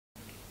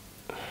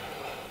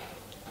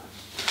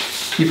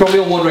You're probably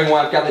all wondering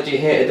why I've gathered you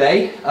here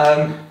today.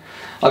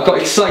 I've got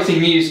exciting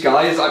news,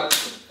 guys.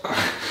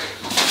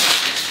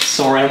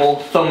 Sorry, I'm all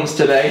thumbs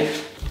today.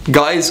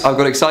 Guys, I've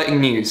got exciting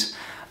news.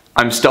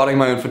 I'm starting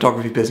my own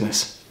photography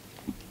business.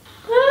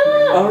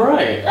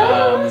 Alright.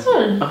 That's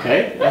fun.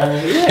 Okay.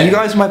 Yeah. You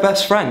guys are my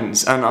best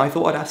friends, and I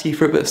thought I'd ask you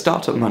for a bit of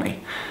startup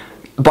money.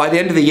 By the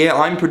end of the year,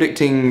 I'm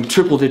predicting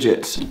triple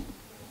digits.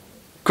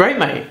 Great,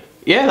 mate.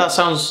 Yeah, that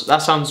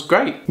sounds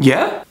great.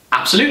 Yeah?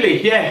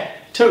 Absolutely. Yeah.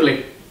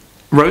 Totally.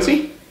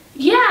 Rosie?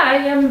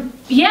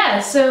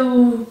 Yeah,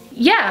 so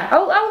yeah,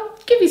 I'll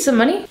give you some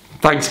money.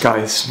 Thanks,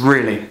 guys.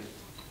 Really.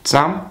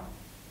 Sam?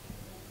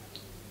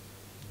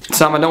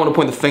 Sam, I don't want to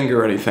point the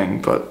finger or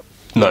anything, but...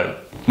 No,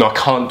 I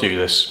can't do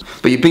this.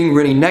 But you're being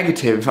really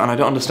negative, and I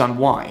don't understand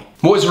why.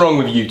 What is wrong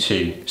with you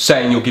two?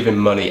 Saying you'll give him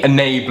money,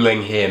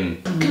 enabling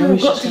him.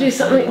 We've got to do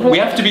something. We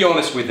have to be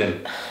honest with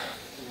him.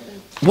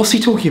 What's he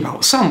talking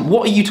about? Sam,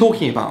 what are you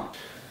talking about?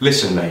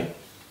 Listen, mate.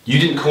 You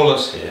didn't call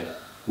us here.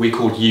 We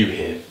called you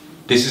here.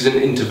 This is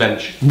an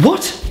intervention.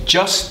 What?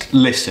 Just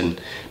listen.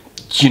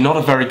 You're not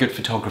a very good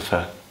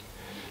photographer.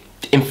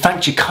 In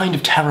fact, you're kind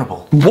of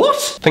terrible. What?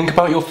 Think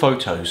about your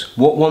photos.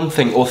 What one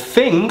thing or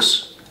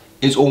things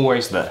is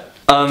always there?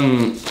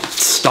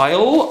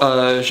 Style,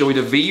 joie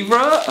de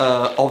vivre,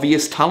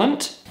 obvious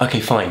talent. Okay,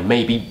 fine.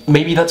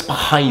 Maybe that's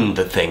behind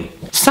the thing.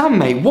 Sam,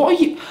 mate, what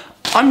are you...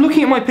 I'm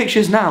looking at my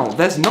pictures now.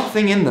 There's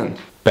nothing in them.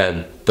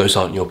 Ben, those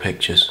aren't your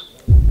pictures.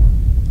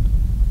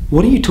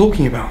 What are you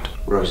talking about?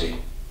 Rosie,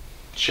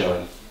 show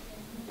him.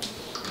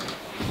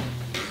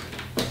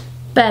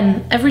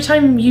 Ben, every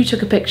time you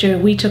took a picture,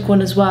 we took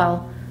one as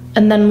well.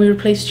 And then we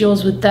replaced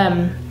yours with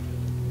them.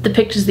 The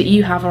pictures that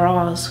you have are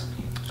ours.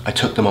 I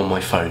took them on my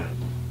phone.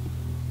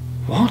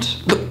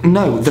 What?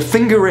 No, the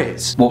finger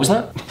is. What was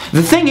that?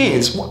 The thing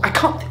is, I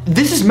can't...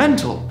 This is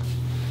mental.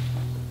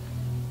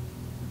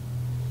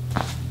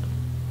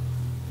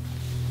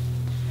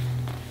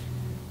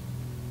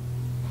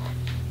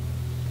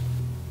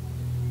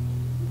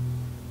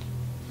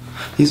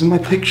 These are my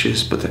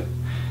pictures, but they're...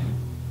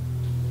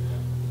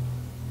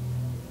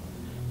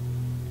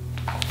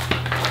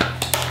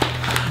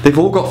 They've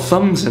all got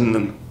thumbs in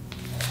them.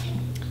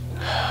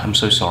 I'm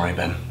so sorry,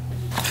 Ben.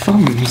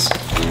 Thumbs.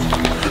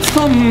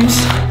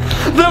 Thumbs!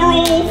 They're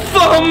all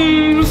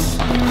thumbs!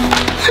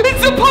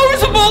 It's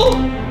impossible!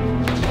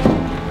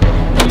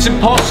 It's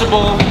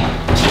impossible!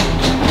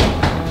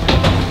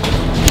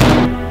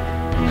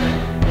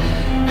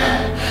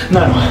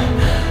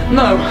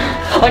 No,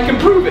 I can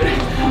prove it.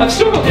 I've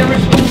still got the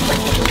original.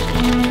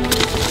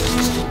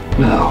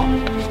 No.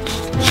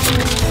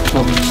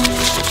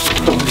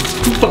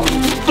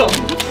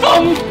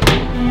 Thumb!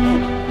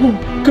 Oh,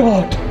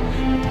 God.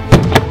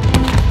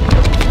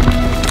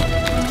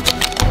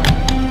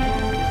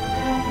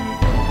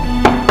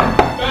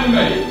 Ben,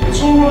 mate,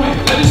 it's alright.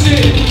 Let us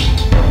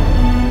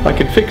in. I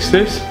can fix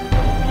this.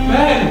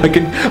 Ben! I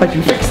can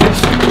fix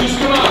this. Just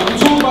come out. We'll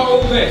talk about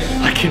all this.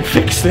 I can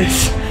fix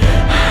this.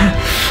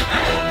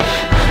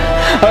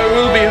 I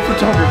will be a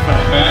photographer.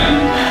 Ben!